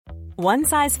One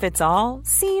size fits all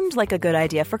seemed like a good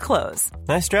idea for clothes.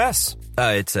 Nice dress.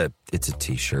 It's a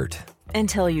t-shirt.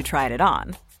 Until you tried it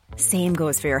on. Same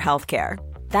goes for your healthcare.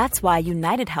 That's why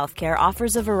United Healthcare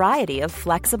offers a variety of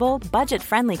flexible,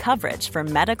 budget-friendly coverage for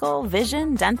medical,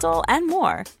 vision, dental, and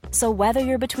more. So whether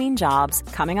you're between jobs,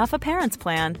 coming off a parent's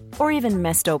plan, or even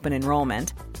missed open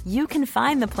enrollment, you can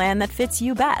find the plan that fits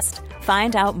you best.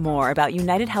 Find out more about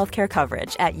United Healthcare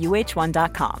coverage at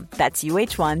uh1.com. That's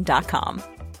uh1.com.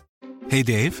 Hey,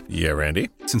 Dave. Yeah, Randy.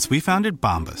 Since we founded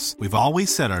Bombas, we've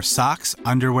always said our socks,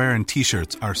 underwear, and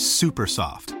T-shirts are super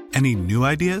soft. Any new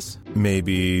ideas?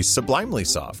 Maybe sublimely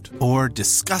soft. Or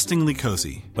disgustingly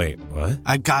cozy. Wait, what?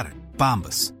 I got it.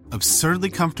 Bombas.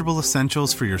 Absurdly comfortable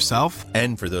essentials for yourself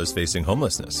and for those facing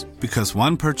homelessness. Because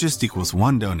one purchased equals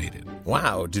one donated.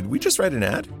 Wow, did we just write an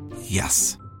ad?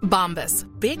 Yes. Bombas.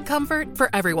 Big comfort for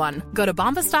everyone. Go to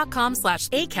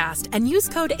bombas.com/ACAST and use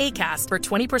code ACAST for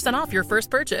 20% off your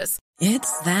first purchase.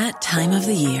 It's that time of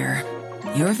the year.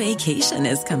 Your vacation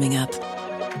is coming up.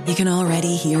 You can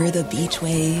already hear the beach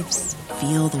waves,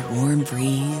 feel the warm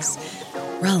breeze,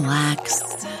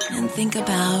 relax, and think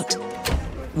about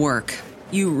work.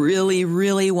 You really,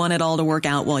 really want it all to work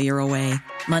out while you're away.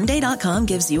 Monday.com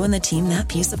gives you and the team that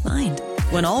peace of mind.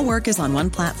 When all work is on one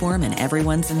platform and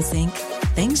everyone's in sync,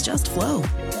 things just flow.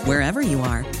 Wherever you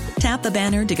are, tap the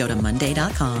banner to go to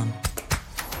Monday.com.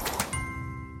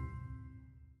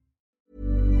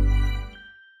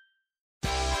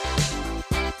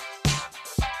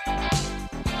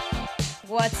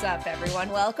 What's up, everyone?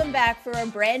 Welcome back for a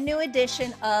brand new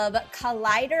edition of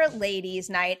Collider Ladies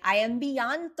Night. I am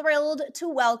beyond thrilled to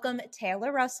welcome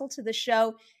Taylor Russell to the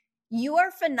show. You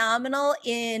are phenomenal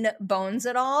in Bones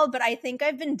It All, but I think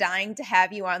I've been dying to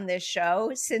have you on this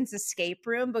show since Escape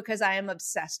Room because I am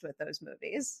obsessed with those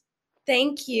movies.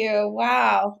 Thank you.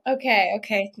 Wow.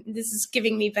 Okay. This is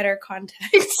giving me better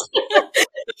context.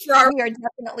 We are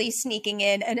definitely sneaking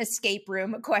in an Escape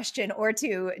Room question or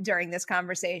two during this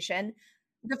conversation.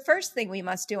 The first thing we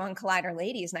must do on Collider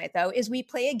Ladies Night, though, is we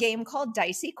play a game called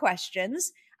Dicey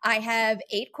Questions. I have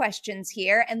 8 questions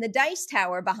here, and the dice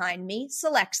tower behind me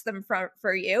selects them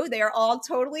for you. They are all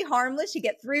totally harmless. You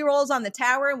get 3 rolls on the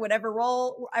tower, and whatever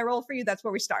roll I roll for you, that's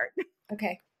where we start.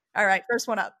 Okay. All right, first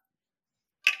one up.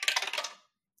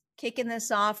 Kicking this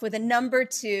off with a number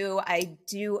 2. I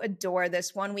do adore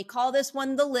this one. We call this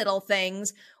one the little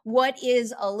things. What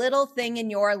is a little thing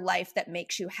in your life that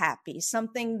makes you happy?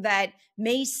 Something that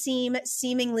may seem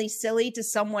seemingly silly to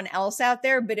someone else out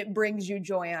there, but it brings you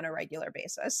joy on a regular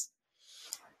basis.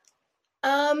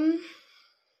 The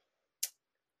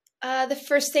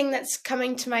first thing that's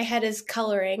coming to my head is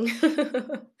coloring.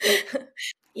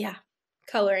 Yeah,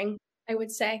 coloring, I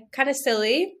would say. Kind of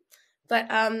silly, but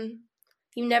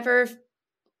you never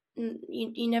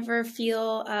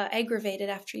feel aggravated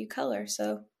after you color.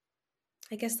 So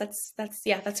I guess that's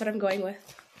what I'm going with.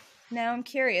 Now I'm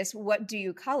curious, what do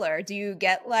you color? Do you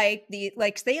get they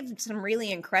have some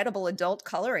really incredible adult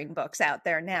coloring books out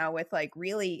there now with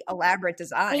really elaborate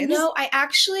designs. I know. I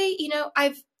actually,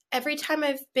 every time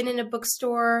I've been in a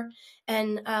bookstore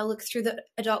and looked through the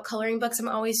adult coloring books, I'm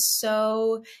always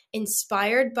so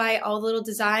inspired by all the little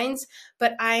designs,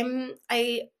 but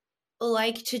I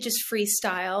like to just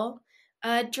freestyle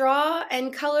draw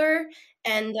and color,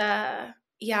 and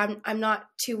I'm not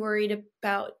too worried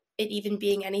about it even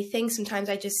being anything. Sometimes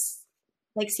I just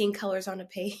like seeing colors on a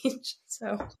page.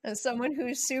 So as someone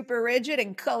who's super rigid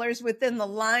and colors within the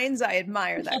lines, I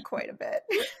admire that quite a bit.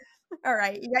 All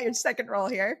right, you got your second roll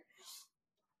here.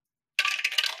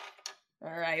 All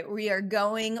right, we are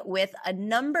going with a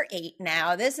number 8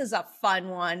 now. This is a fun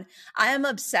one. I am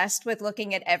obsessed with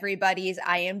looking at everybody's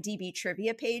IMDb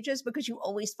trivia pages because you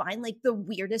always find the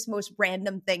weirdest, most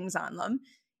random things on them.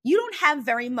 You don't have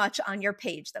very much on your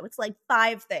page, though. It's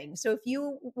 5 things. So if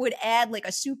you would add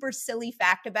a super silly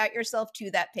fact about yourself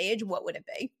to that page, what would it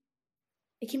be?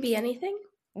 It can be anything.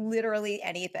 Literally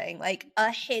anything, like a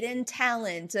hidden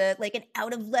talent, like an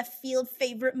out of left field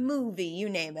favorite movie, you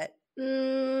name it.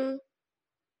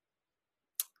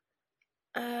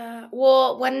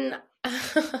 Well, when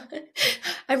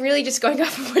I'm really just going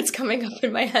off of what's coming up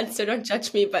in my head, so don't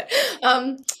judge me. But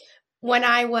when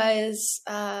I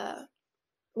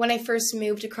first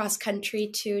moved across country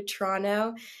to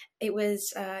Toronto, it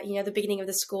was the beginning of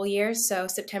the school year, so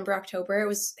September, October. It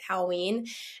was Halloween,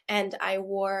 and I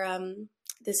wore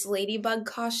this ladybug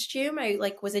costume. I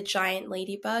was a giant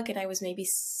ladybug, and I was maybe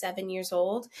 7 years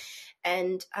old.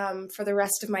 And for the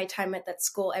rest of my time at that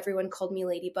school, everyone called me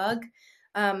Ladybug.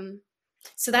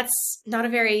 So that's not a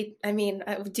very,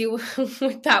 do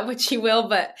with that what you will,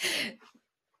 but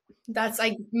That's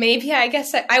like, maybe, I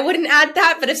guess I wouldn't add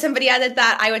that, but if somebody added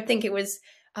that, I would think it was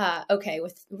okay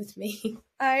with me.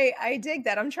 I dig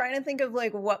that. I'm trying to think of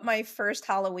like what my first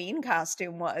Halloween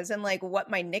costume was and like what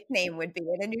my nickname would be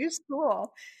in a new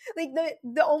school. Like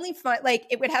the only fun, like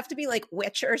it would have to be like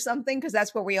witch or something because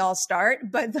that's where we all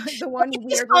start. But the one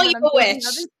weird one I'm witch.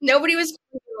 Nobody was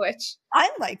calling you a witch.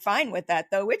 I'm like fine with that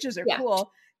though. Witches are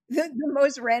cool. The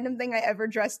most random thing I ever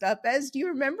dressed up as. Do you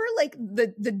remember like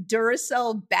the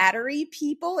Duracell battery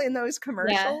people in those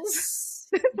commercials? Yes.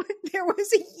 There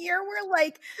was a year where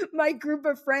like my group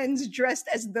of friends dressed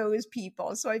as those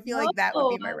people. So I feel like that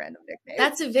would be my random nickname.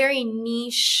 That's a very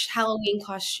niche Halloween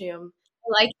costume.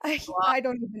 I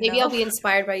don't even Maybe know. I'll be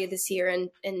inspired by you this year and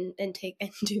do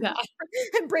that.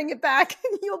 And bring it back.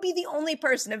 You'll be the only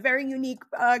person, a very unique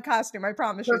costume. I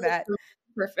promise you that.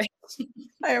 Perfect.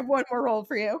 I have one more role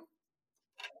for you.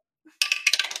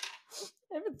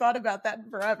 I haven't thought about that in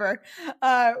forever.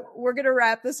 We're going to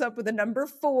wrap this up with a number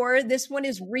 4. This one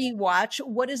is rewatch.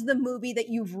 What is the movie that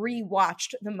you've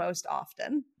rewatched the most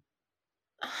often?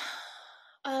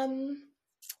 Oh my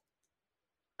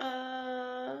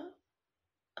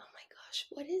gosh,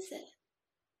 what is it?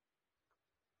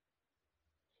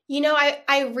 You know,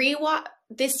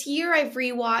 this year I've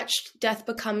rewatched Death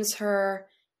Becomes Her.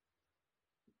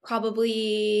 I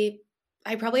probably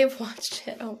have watched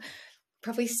it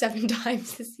probably 7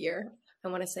 times this year, I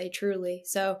want to say, truly.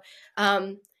 So,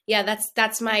 yeah,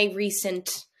 that's my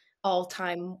recent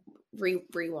all-time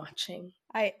rewatching.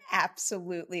 I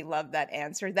absolutely love that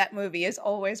answer. That movie is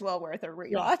always well worth a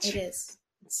rewatch. Yeah, it is.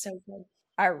 It's so good.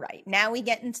 All right, now we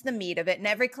get into the meat of it. And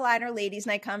every Collider Ladies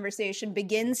Night conversation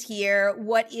begins here.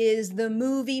 What is the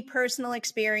movie, personal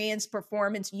experience,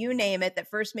 performance, you name it, that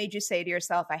first made you say to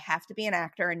yourself, I have to be an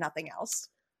actor and nothing else?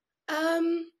 I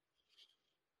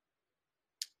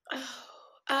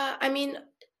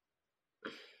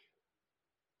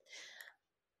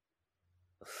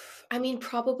mean,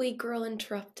 probably Girl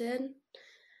Interrupted.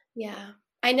 Yeah.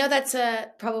 I know that's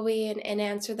probably an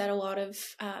answer that a lot of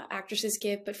actresses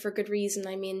give, but for good reason.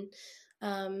 I mean,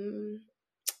 the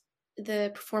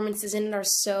performances in it are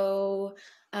so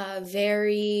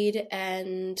varied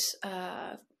and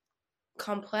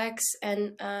complex,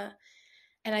 and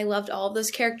I loved all of those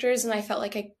characters, and I felt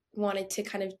like I wanted to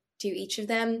kind of do each of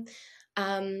them.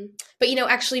 But you know,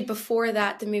 actually before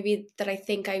that, the movie that I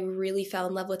think I really fell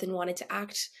in love with and wanted to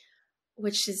act,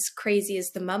 which is crazy,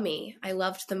 is The Mummy. I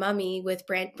loved The Mummy with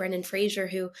Brendan Fraser,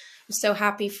 who I'm so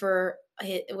happy for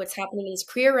what's happening in his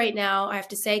career right now, I have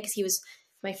to say, because he was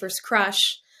my first crush.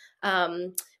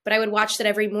 But I would watch that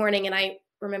every morning, and I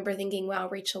remember thinking, wow,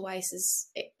 Rachel Weisz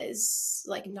is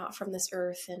like not from this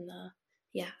earth. And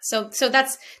yeah, so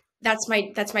that's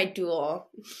my dual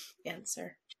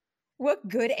answer. What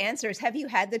good answers. Have you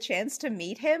had the chance to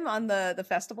meet him on the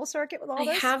festival circuit with all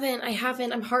this? I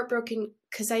haven't. I'm heartbroken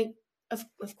because I, of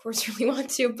course, really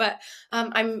want to, but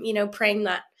I'm, praying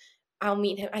that I'll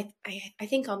meet him. I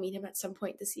think I'll meet him at some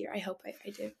point this year. I hope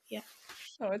I do. Yeah.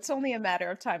 Oh, it's only a matter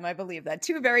of time. I believe that.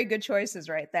 2 very good choices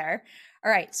right there.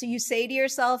 All right. So you say to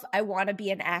yourself, I want to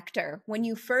be an actor. When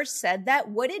you first said that,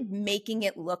 what did making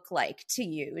it look like to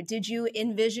you? Did you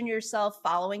envision yourself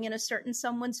following in a certain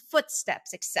someone's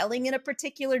footsteps, excelling in a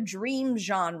particular dream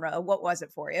genre? What was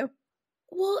it for you?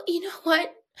 Well, you know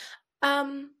what?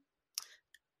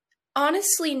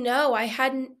 Honestly, no. I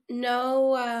had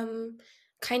no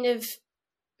kind of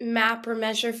map or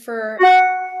measure for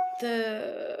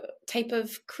the type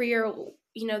of career,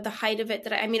 the height of it.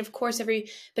 I mean, of course,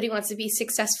 everybody wants to be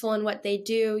successful in what they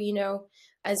do,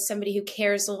 as somebody who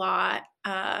cares a lot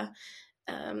and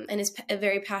is a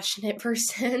very passionate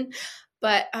person.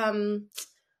 But in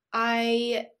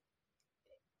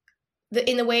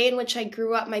the way in which I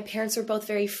grew up, my parents were both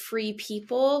very free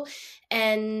people,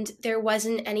 and there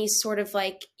wasn't any sort of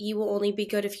like, you will only be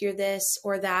good if you're this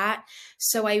or that.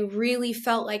 So I really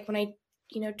felt like when I,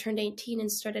 turned 18 and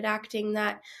started acting,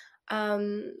 that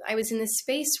I was in this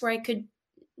space where I could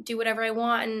do whatever I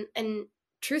want. And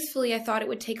truthfully, I thought it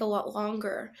would take a lot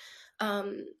longer,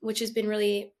 which has been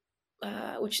really,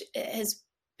 which has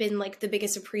been like the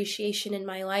biggest appreciation in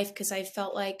my life, because I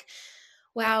felt like,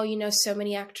 wow, so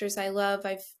many actors I love,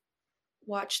 I've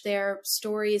watched their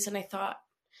stories, and I thought,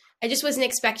 I just wasn't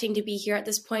expecting to be here at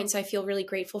this point. So I feel really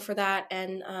grateful for that.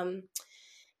 And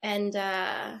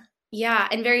yeah,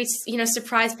 and very,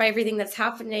 surprised by everything that's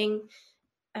happening,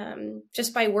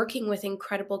 just by working with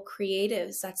incredible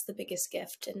creatives. That's the biggest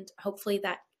gift. And hopefully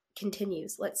that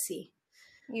continues. Let's see.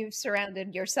 You've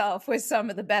surrounded yourself with some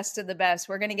of the best of the best.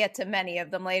 We're going to get to many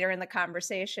of them later in the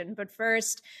conversation. But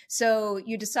first, so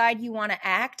you decide you want to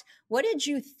act. What did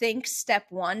you think step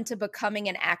one to becoming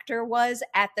an actor was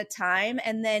at the time?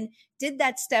 And then did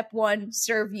that step one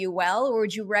serve you well, or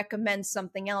would you recommend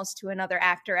something else to another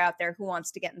actor out there who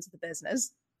wants to get into the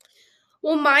business?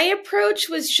 Well, my approach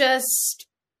was just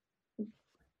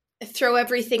throw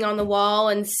everything on the wall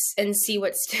and see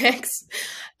what sticks,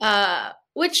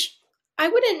 which I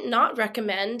wouldn't not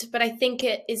recommend, but I think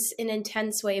it is an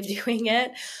intense way of doing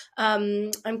it.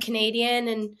 I'm Canadian,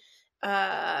 and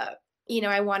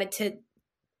I wanted to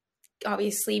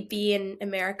obviously be in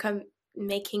America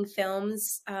making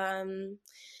films,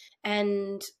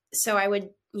 and so I would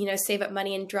save up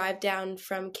money and drive down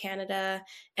from Canada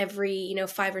every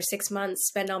 5 or 6 months,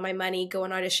 spend all my money, go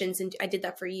on auditions, and I did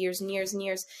that for years and years and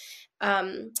years.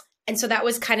 And so that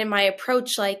was kind of my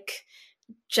approach, like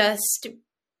just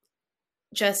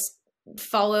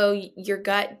follow your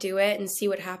gut, do it, and see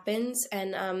what happens.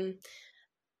 And I'm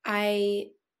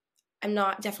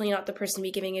definitely not the person to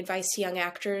be giving advice to young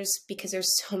actors, because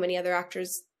there's so many other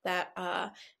actors that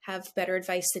have better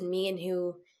advice than me and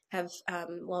who have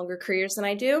longer careers than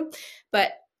I do.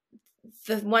 But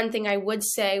the one thing I would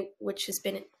say, which has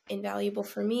been invaluable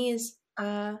for me, is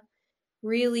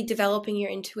really developing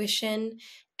your intuition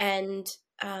and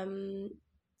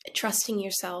trusting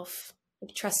yourself,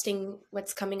 trusting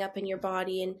what's coming up in your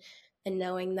body, and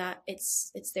knowing that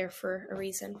it's there for a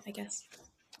reason, I guess.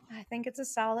 I think it's a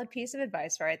solid piece of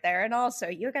advice right there. And also,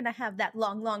 you're going to have that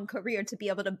long, long career to be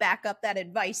able to back up that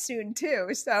advice soon,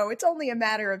 too. So it's only a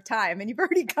matter of time. And you've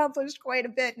already accomplished quite a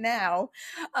bit now.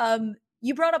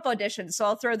 You brought up auditions, so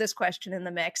I'll throw this question in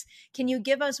the mix. Can you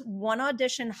give us one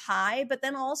audition high, but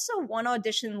then also one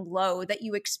audition low that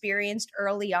you experienced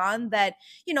early on that,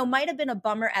 might have been a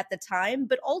bummer at the time,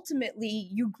 but ultimately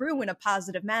you grew in a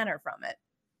positive manner from it?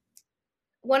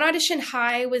 One audition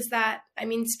high was that,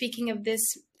 speaking of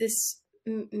this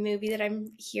movie that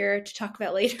I'm here to talk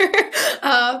about later,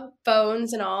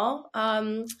 Bones and all,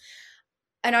 an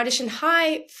audition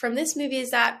high from this movie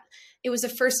is that it was the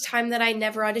first time that I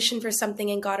never auditioned for something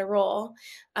and got a role,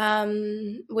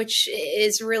 which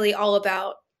is really all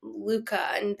about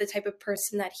Luca and the type of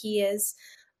person that he is,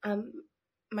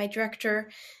 my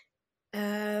director.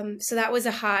 So that was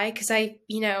a high, because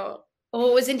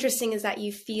what was interesting is that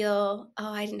you feel,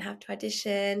 I didn't have to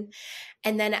audition.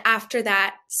 And then after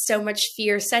that, so much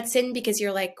fear sets in, because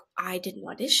you're like, I didn't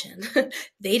audition.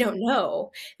 They don't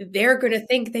know. They're going to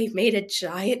think they've made a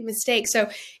giant mistake. So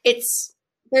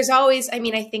there's always,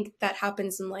 I think that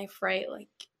happens in life, right? Like,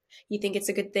 you think it's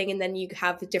a good thing, and then you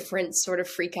have different sort of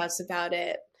freakouts about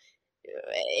it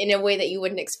in a way that you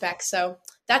wouldn't expect. So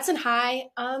that's a high.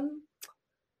 And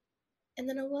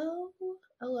then a low.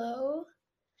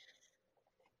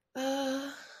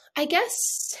 I guess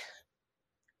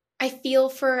I feel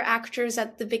for actors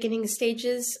at the beginning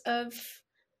stages of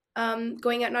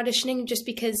going out and auditioning, just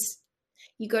because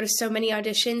you go to so many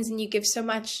auditions and you give so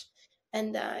much,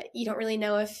 and you don't really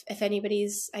know if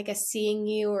anybody's, I guess, seeing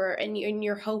you, and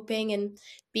you're hoping, and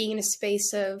being in a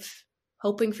space of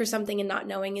hoping for something and not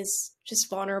knowing is just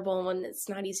vulnerable, and it's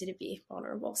not easy to be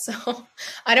vulnerable. So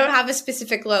I don't have a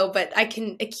specific low, but I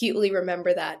can acutely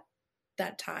remember that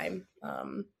time.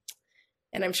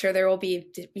 And I'm sure there will be,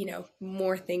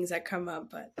 more things that come up,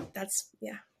 but that's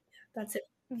it.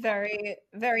 Very,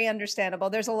 very understandable.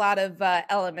 There's a lot of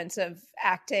elements of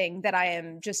acting that I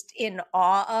am just in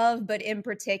awe of, but in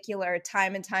particular,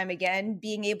 time and time again,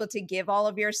 being able to give all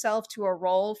of yourself to a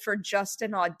role for just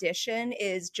an audition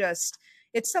is just,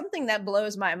 it's something that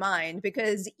blows my mind,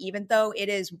 because even though it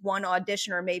is one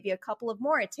audition or maybe a couple of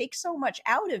more, it takes so much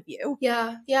out of you.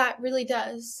 Yeah, it really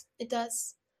does. It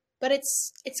does. But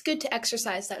it's good to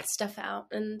exercise that stuff out,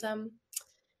 and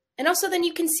also then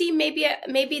you can see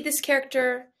maybe this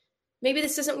character, maybe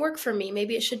this doesn't work for me.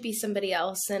 Maybe it should be somebody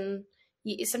else, and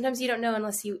sometimes you don't know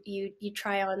unless you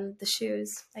try on the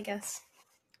shoes, I guess.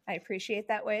 I appreciate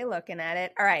that way of looking at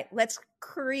it. All right, let's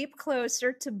creep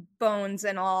closer to Bones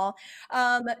and all.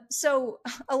 So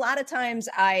a lot of times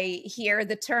I hear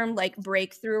the term like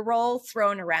breakthrough role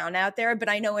thrown around out there, but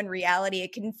I know in reality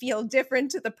it can feel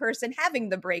different to the person having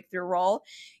the breakthrough role.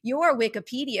 Your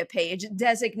Wikipedia page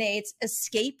designates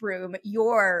Escape Room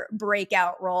your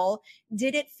breakout role.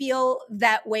 Did it feel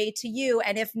that way to you?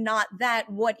 And if not that,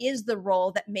 what is the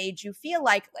role that made you feel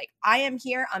like I am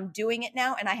here, I'm doing it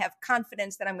now, and I have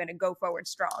confidence that I'm going to go forward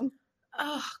strong?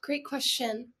 Oh, great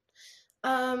question.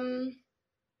 Escape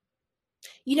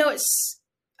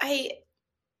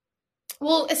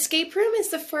Room is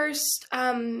the first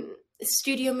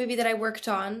studio movie that I worked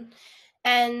on,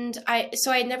 And I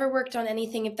had never worked on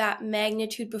anything of that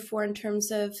magnitude before in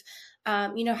terms of,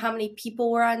 how many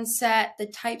people were on set, the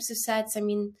types of sets. I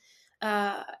mean,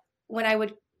 when I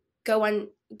would go and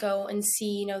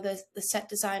see, the set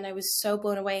design, I was so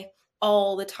blown away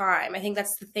all the time. I think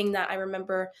that's the thing that I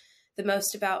remember the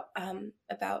most about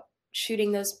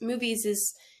shooting those movies,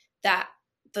 is that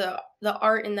the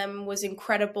art in them was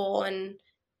incredible, and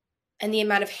the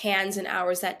amount of hands and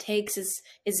hours that takes is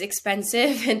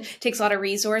expensive and takes a lot of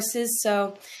resources.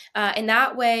 So in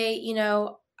that way,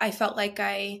 I felt like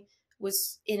I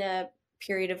was in a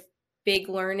period of big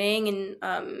learning, and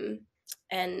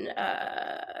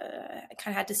I kind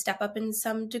of had to step up in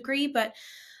some degree. But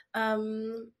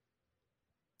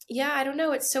yeah, I don't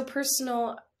know. It's so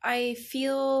personal. I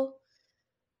feel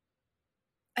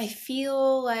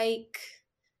like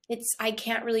I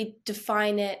can't really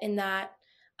define it in that.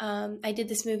 I did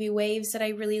this movie Waves that I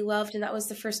really loved, and that was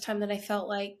the first time that I felt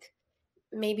like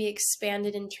maybe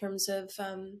expanded in terms of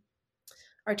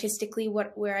artistically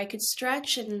where I could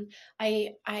stretch. And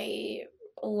I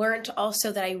learned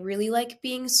also that I really like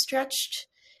being stretched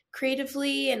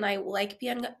creatively, and I like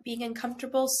being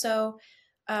uncomfortable. So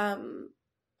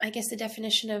I guess the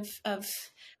definition of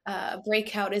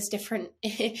breakout is different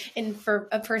and for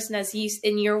a person as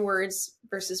in your words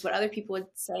versus what other people would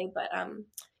say. But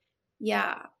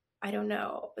yeah, I don't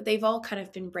know. But they've all kind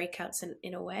of been breakouts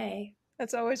in a way.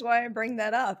 That's always why I bring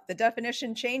that up. The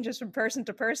definition changes from person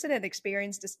to person and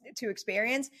experience to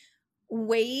experience.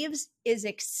 Waves is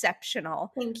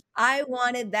exceptional. Thank you. I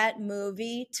wanted that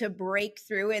movie to break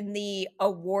through in the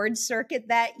award circuit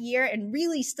that year, and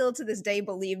really still to this day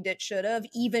believed it should have,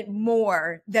 even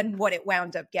more than what it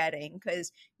wound up getting,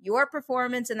 because your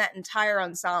performance in that entire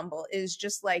ensemble is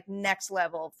just like next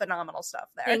level phenomenal stuff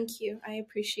there. Thank you. I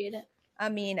appreciate it. I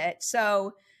mean it.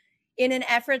 So in an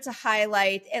effort to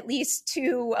highlight at least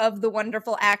two of the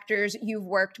wonderful actors you've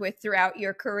worked with throughout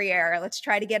your career, let's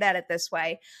try to get at it this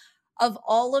way. Of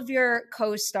all of your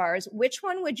co-stars, which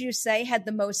one would you say had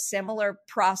the most similar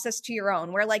process to your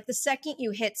own, where like the second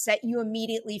you hit set, you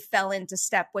immediately fell into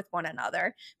step with one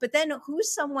another? But then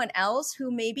who's someone else who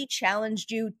maybe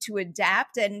challenged you to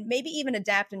adapt, and maybe even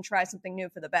adapt and try something new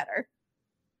for the better?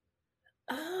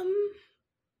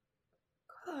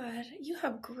 God, you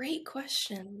have great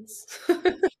questions.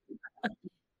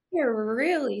 You're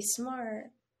really smart.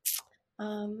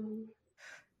 I'm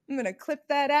going to clip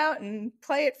that out and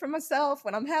play it for myself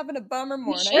when I'm having a bummer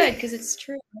morning. You should, because it's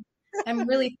true. I'm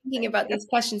really thinking about these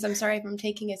questions. I'm sorry if I'm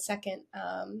taking a second.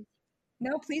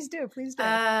 No, please do. Please do.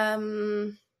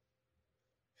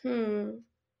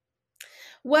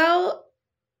 Well,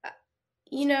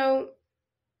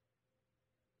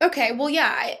 okay. Well,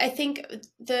 yeah, I think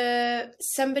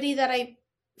somebody that I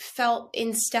felt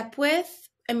in step with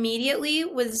immediately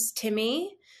was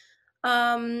Timmy,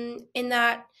 in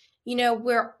that,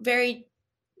 we're very,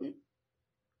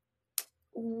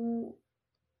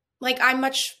 like,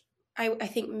 I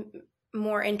think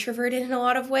more introverted in a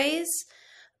lot of ways,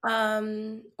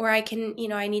 where I can,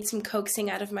 I need some coaxing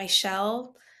out of my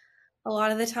shell a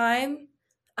lot of the time.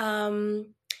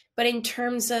 But in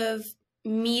terms of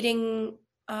meeting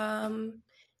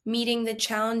the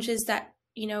challenges that,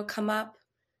 come up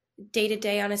day to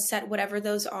day on a set, whatever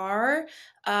those are,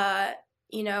 I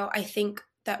think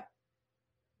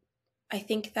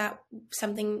that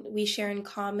something we share in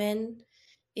common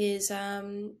is,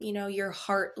 your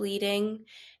heart leading,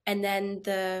 and then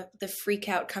the freak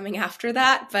out coming after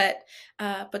that, but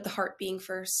the heart being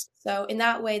first. So in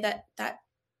that way,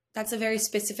 that's a very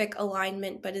specific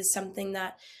alignment, but is something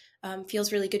that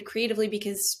feels really good creatively,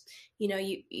 because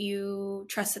you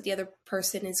trust that the other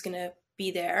person is going to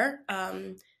be there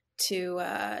to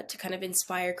kind of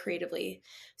inspire creatively.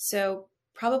 So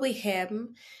probably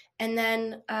him. And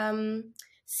then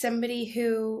somebody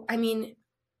who,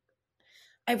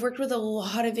 I've worked with a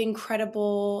lot of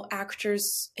incredible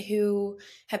actors who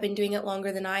have been doing it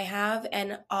longer than I have,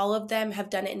 and all of them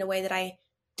have done it in a way that I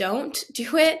don't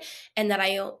do it and that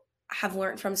I have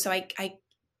learned from. So I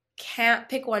can't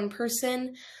pick one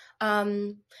person.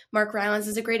 Mark Rylance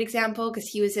is a great example, because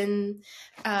he was in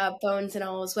Bones and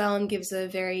All Is Well, and gives a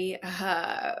very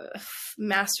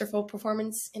masterful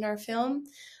performance in our film.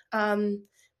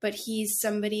 But he's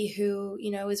somebody who,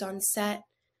 is on set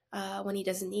when he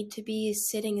doesn't need to be, is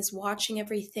sitting, is watching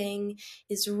everything,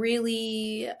 is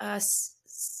really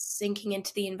sinking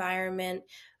into the environment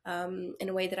in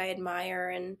a way that I admire,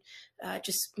 and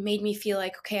just made me feel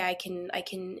like, okay, I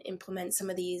can implement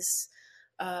some of these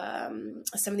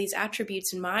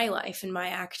attributes in my life, in my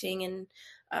acting,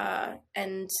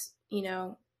 and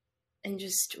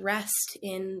just rest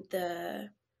in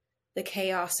the the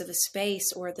chaos of a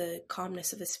space or the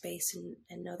calmness of a space,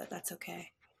 and know that that's okay.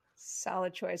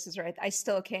 Solid choices, right? I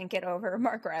still can't get over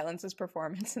Mark Rylance's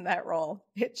performance in that role.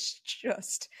 It's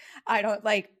just, I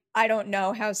don't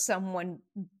know how someone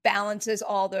balances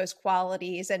all those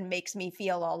qualities and makes me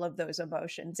feel all of those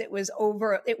emotions. It was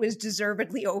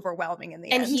deservedly overwhelming in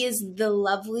the end. And he is the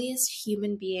loveliest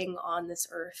human being on this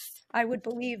earth. I would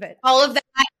believe it. All of that.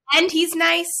 And he's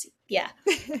nice. Yeah.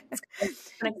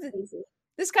 It's kind of crazy.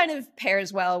 This kind of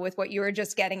pairs well with what you were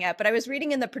just getting at, but I was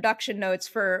reading in the production notes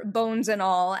for Bones and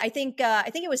All. I think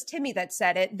it was Timmy that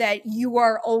said it, that you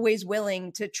are always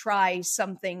willing to try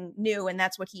something new, and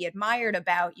that's what he admired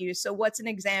about you. So what's an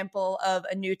example of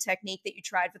a new technique that you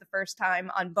tried for the first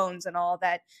time on Bones and All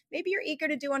that maybe you're eager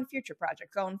to do on future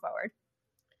projects going forward?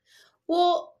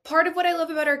 Well, part of what I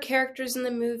love about our characters in the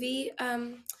movie,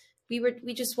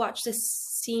 we just watched this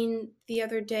scene the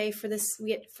other day for this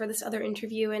other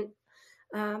interview, and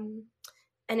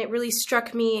it really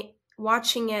struck me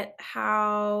watching it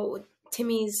how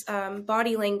Timmy's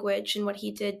body language and what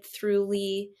he did through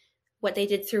Lee, what they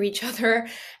did through each other,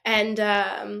 and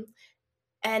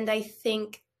I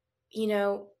think, you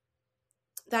know,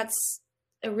 that's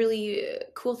a really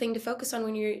cool thing to focus on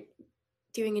when you're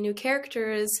doing a new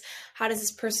character, is how does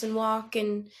this person walk,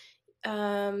 and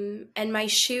my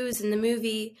shoes in the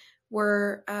movie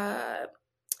were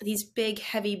these big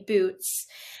heavy boots,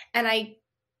 and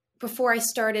before I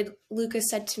started,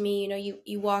 Lucas said to me, you know,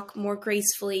 you walk more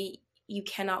gracefully. You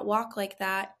cannot walk like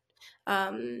that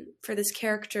for this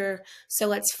character. So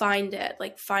let's find it.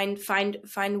 Like find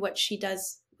what she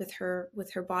does with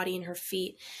her body and her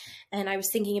feet. And I was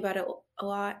thinking about it a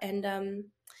lot. And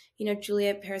you know,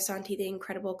 Julia Parasanti, the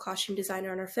incredible costume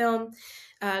designer on our film,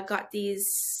 got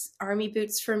these army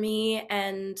boots for me,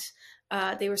 and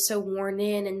they were so worn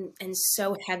in and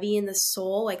so heavy in the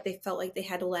sole, like they felt like they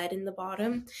had lead in the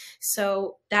bottom.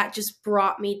 So that just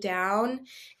brought me down,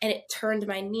 and it turned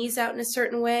my knees out in a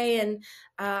certain way. And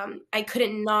I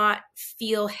couldn't not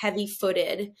feel heavy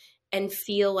footed and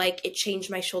feel like it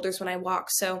changed my shoulders when I walk.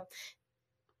 So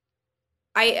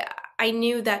I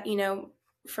knew that, you know,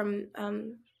 from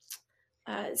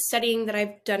studying that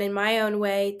I've done in my own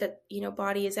way, that, you know,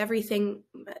 body is everything.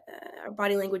 Our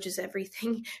body language is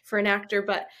everything for an actor,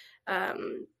 but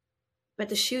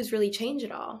the shoes really change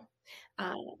it all.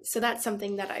 So that's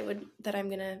something that I'm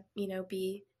gonna, you know,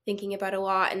 be thinking about a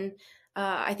lot. And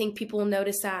I think people will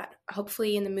notice that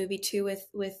hopefully in the movie too,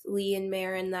 with Lee and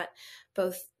Maren, that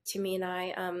both Timmy and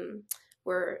I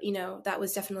were, you know, that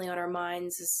was definitely on our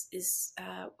minds, is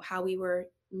how we were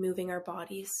moving our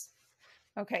bodies.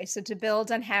 Okay, so to build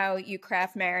on how you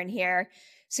craft Maren here,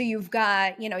 so you've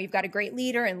got a great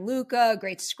leader in Luca, a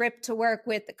great script to work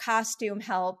with, the costume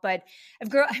help, but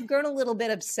I've grown a little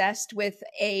bit obsessed with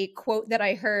a quote that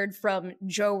I heard from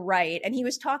Joe Wright, and he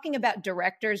was talking about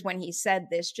directors when he said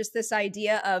this, just this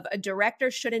idea of a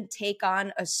director shouldn't take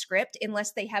on a script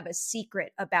unless they have a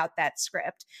secret about that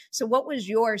script. So what was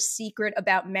your secret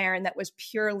about Maren that was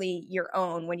purely your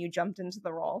own when you jumped into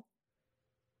the role?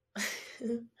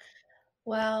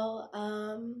 Well,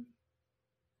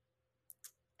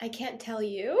 I can't tell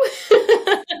you.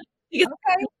 Okay,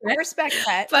 I respect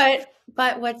that.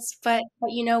 But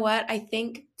you know what? I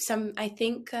think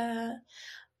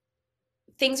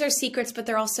things are secrets, but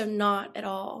they're also not at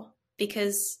all,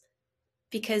 because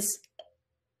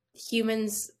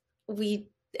humans, we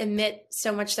emit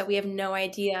so much that we have no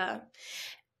idea.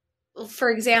 For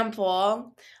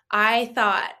example, I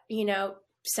thought, you know,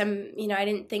 I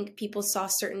didn't think people saw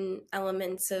certain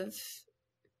elements of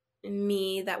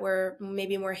me that were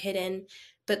maybe more hidden,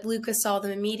 but Lucas saw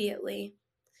them immediately.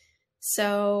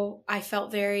 So I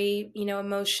felt very, you know,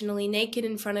 emotionally naked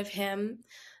in front of him.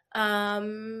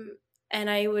 And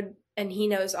he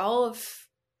knows a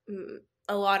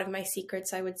lot of my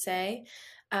secrets, I would say.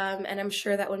 And I'm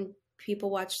sure that when people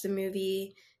watch the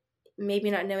movie, maybe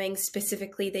not knowing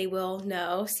specifically, they will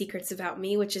know secrets about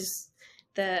me, which is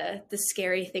the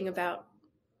scary thing about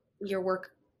your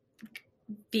work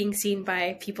being seen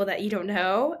by people that you don't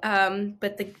know.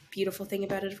 But the beautiful thing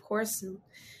about it, of course, and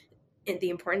the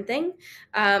important thing.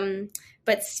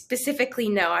 But specifically,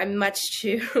 no, I'm much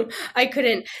too, I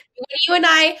couldn't. When you and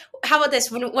I, how about this?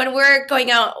 When we're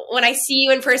going out, when I see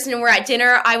you in person and we're at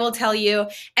dinner, I will tell you,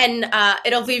 and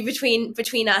it'll be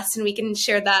between us, and we can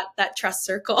share that trust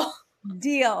circle.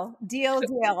 Deal.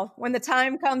 When the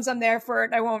time comes, I'm there for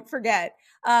it. I won't forget.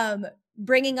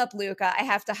 bringing up Luca, I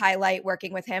have to highlight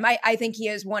working with him. I think he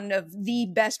is one of the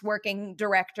best working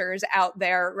directors out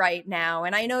there right now.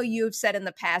 And I know you've said in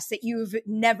the past that you've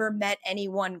never met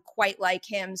anyone quite like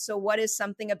him. So what is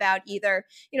something about either,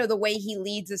 the way he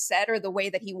leads a set or the way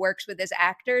that he works with his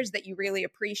actors that you really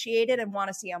appreciated and want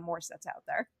to see on more sets out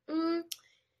there?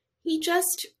 He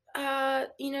just,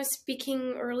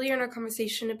 speaking earlier in our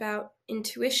conversation about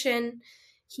intuition,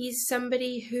 he's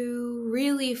somebody who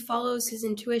really follows his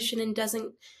intuition and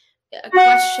doesn't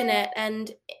question it.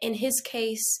 And in his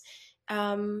case,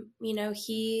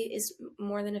 he is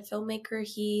more than a filmmaker.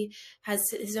 He has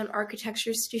his own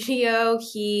architecture studio.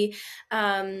 He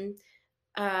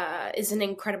is an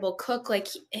incredible cook. Like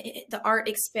the art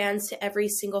expands to every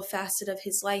single facet of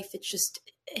his life. It's just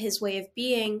his way of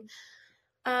being.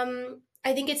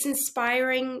 I think it's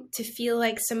inspiring to feel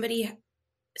like somebody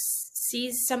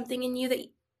sees something in you that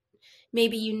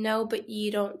maybe but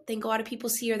you don't think a lot of people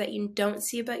see, or that you don't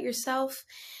see about yourself.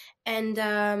 And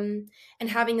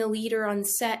having a leader on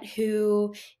set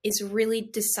who is really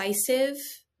decisive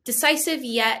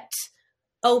yet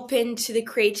open to the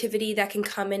creativity that can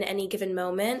come in any given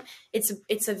moment. It's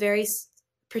a very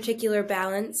particular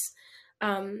balance,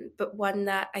 but one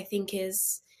that I think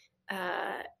is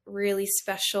really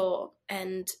special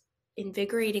and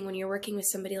invigorating when you're working with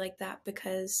somebody like that,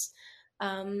 because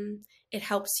it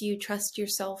helps you trust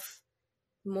yourself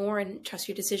more and trust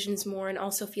your decisions more, and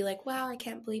also feel like, wow, I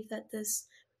can't believe that this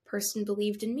person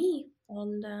believed in me.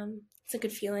 And it's a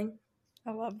good feeling.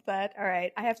 I love that. All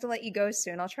right. I have to let you go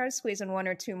soon. I'll try to squeeze in one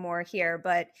or two more here,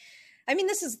 but I mean,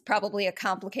 this is probably a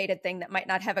complicated thing that might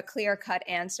not have a clear-cut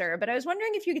answer, but I was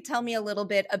wondering if you could tell me a little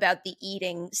bit about the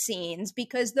eating scenes,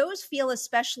 because those feel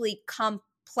especially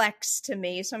complex to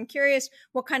me. So I'm curious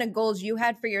what kind of goals you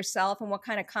had for yourself and what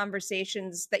kind of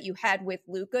conversations that you had with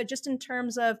Luca, just in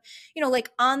terms of, like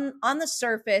on the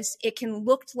surface, it can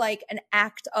look like an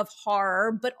act of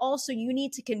horror, but also you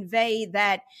need to convey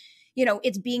that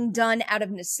it's being done out of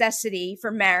necessity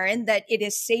for Marin, that it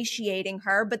is satiating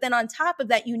her. But then on top of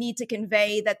that, you need to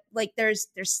convey that like there's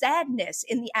sadness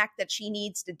in the act that she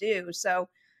needs to do. So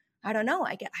I don't know.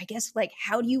 I guess like,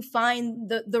 how do you find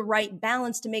the right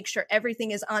balance to make sure everything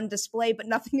is on display, but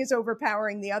nothing is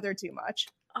overpowering the other too much?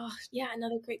 Oh, yeah.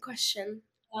 Another great question.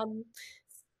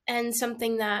 And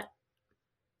something that,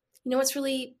 what's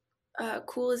really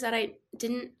cool is that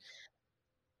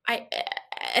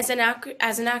as an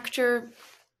actor,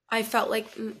 I felt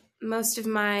like most of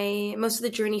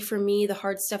the journey for me, the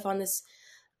hard stuff on this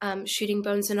shooting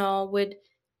Bones and All, would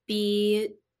be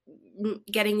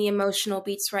getting the emotional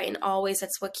beats right. And always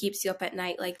that's what keeps you up at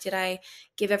night. Like, did I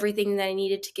give everything that I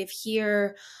needed to give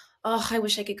here? Oh, I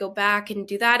wish I could go back and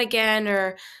do that again.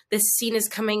 Or this scene is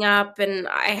coming up and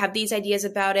I have these ideas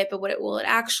about it, but what will it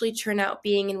actually turn out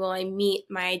being? And will I meet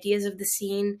my ideas of the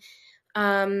scene?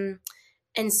 And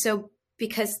so,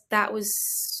 because that was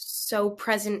so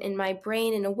present in my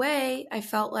brain in a way, I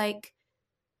felt like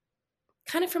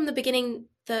kind of from the beginning,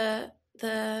 the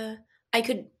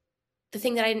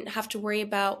thing that I didn't have to worry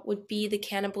about would be the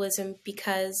cannibalism,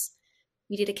 because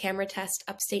we did a camera test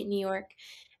upstate New York,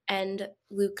 and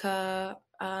Luca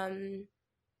kind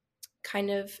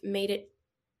of made it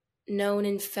known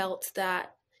and felt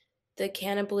that the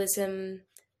cannibalism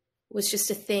was just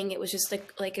a thing. It was just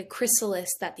like a chrysalis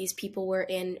that these people were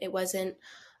in. It wasn't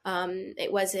the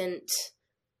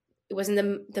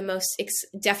most,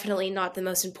 definitely not the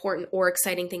most important or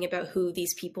exciting thing about who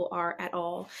these people are at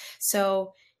all.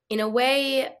 So in a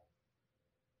way,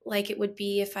 like it would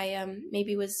be if I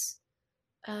maybe was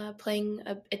playing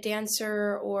a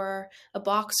dancer or a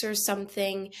boxer or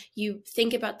something, you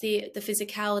think about the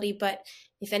physicality, but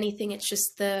if anything, it's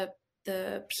just the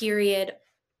period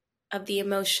of the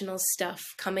emotional stuff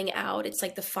coming out. It's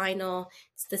like it's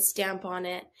the stamp on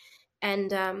it. And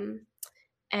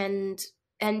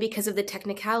because of the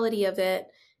technicality of it,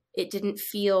 it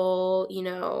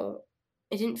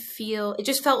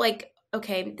just felt like,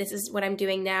 okay, this is what I'm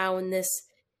doing now. And this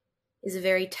is a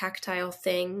very tactile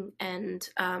thing. And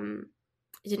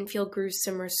it didn't feel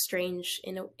gruesome or strange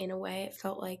in a way. It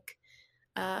felt like,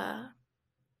 I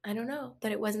don't know,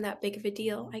 that it wasn't that big of a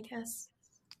deal, I guess.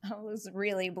 I was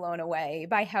really blown away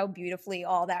by how beautifully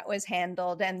all that was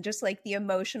handled, and just like the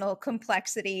emotional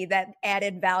complexity that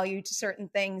added value to certain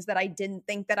things that I didn't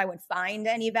think that I would find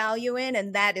any value in.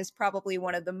 And that is probably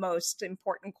one of the most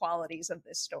important qualities of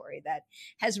this story that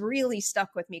has really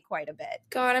stuck with me quite a bit.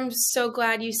 God, I'm so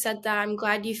glad you said that. I'm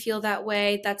glad you feel that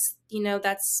way. That's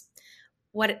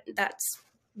what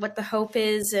the hope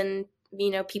is. And,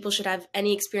 people should have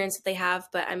any experience that they have,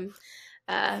 but I'm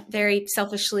very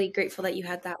selfishly grateful that you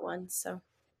had that one. So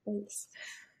thanks.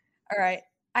 All right.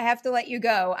 I have to let you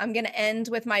go. I'm going to end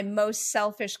with my most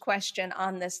selfish question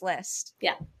on this list.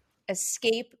 Yeah.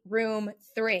 Escape Room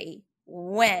 3.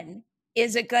 When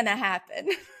is it going to happen?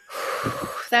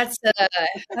 That's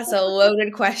a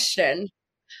loaded question.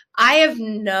 I have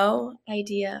no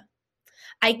idea.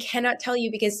 I cannot tell you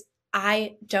because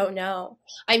I don't know.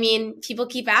 I mean, people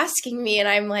keep asking me and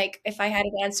I'm like, if I had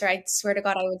an answer, I swear to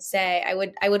God, I would say I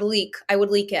would leak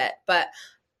it, but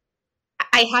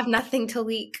I have nothing to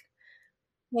leak.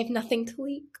 I have nothing to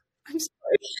leak. I'm sorry.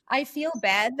 I feel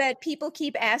bad that people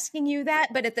keep asking you that,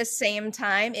 but at the same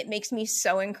time, it makes me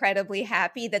so incredibly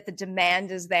happy that the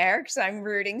demand is there because I'm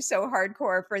rooting so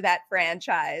hardcore for that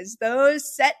franchise.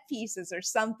 Those set pieces are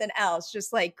something else,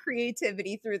 just like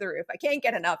creativity through the roof. I can't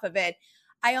get enough of it.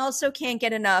 I also can't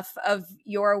get enough of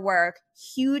your work.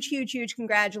 Huge, huge, huge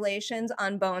congratulations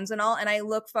on Bones and all. And I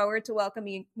look forward to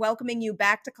welcoming you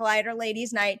back to Collider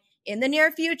Ladies Night in the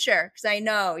near future, because I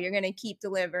know you're going to keep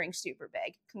delivering super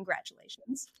big.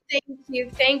 Congratulations.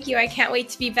 Thank you. I can't wait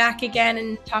to be back again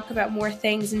and talk about more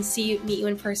things and meet you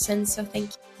in person. So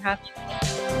thank you for having me.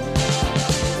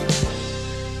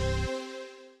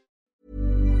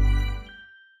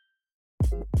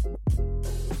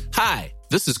 Hi,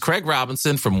 this is Craig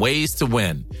Robinson from Ways to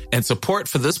Win, and support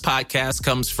for this podcast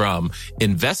comes from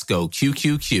Invesco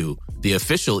QQQ, the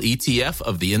official ETF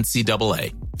of the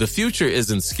NCAA. The future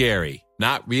isn't scary.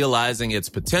 Not realizing its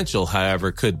potential,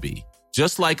 however, could be.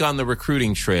 Just like on the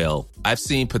recruiting trail, I've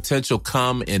seen potential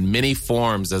come in many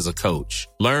forms as a coach.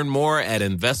 Learn more at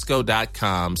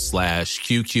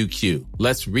Invesco.com/QQQ.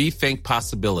 Let's rethink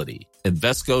possibility.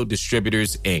 Invesco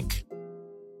Distributors, Inc.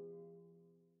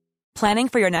 Planning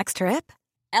for your next trip?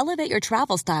 Elevate your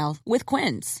travel style with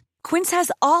Quince. Quince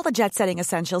has all the jet-setting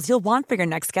essentials you'll want for your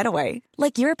next getaway,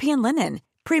 like European linen,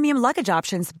 premium luggage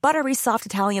options, buttery soft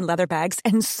Italian leather bags,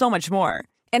 and so much more.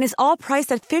 And is all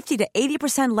priced at 50 to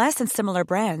 80% less than similar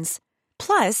brands.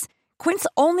 Plus, Quince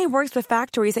only works with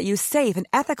factories that use safe and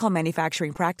ethical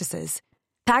manufacturing practices.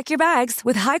 Pack your bags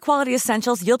with high-quality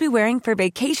essentials you'll be wearing for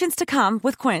vacations to come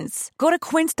with Quince. Go to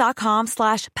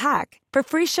quince.com/pack for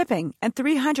free shipping and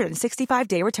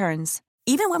 365-day returns.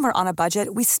 Even when we're on a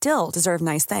budget, we still deserve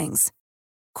nice things.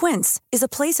 Quince is a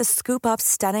place to scoop up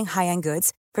stunning high-end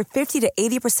goods for 50 to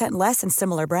 80% less than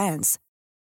similar brands.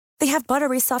 They have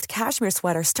buttery soft cashmere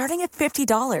sweaters starting at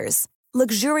 $50,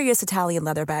 luxurious Italian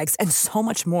leather bags, and so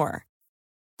much more.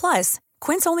 Plus,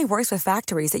 Quince only works with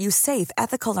factories that use safe,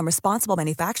 ethical, and responsible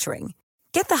manufacturing.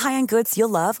 Get the high-end goods you'll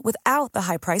love without the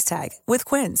high price tag with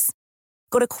Quince.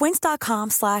 Go to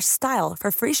quince.com/style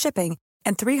for free shipping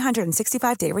and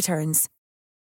 365-day returns.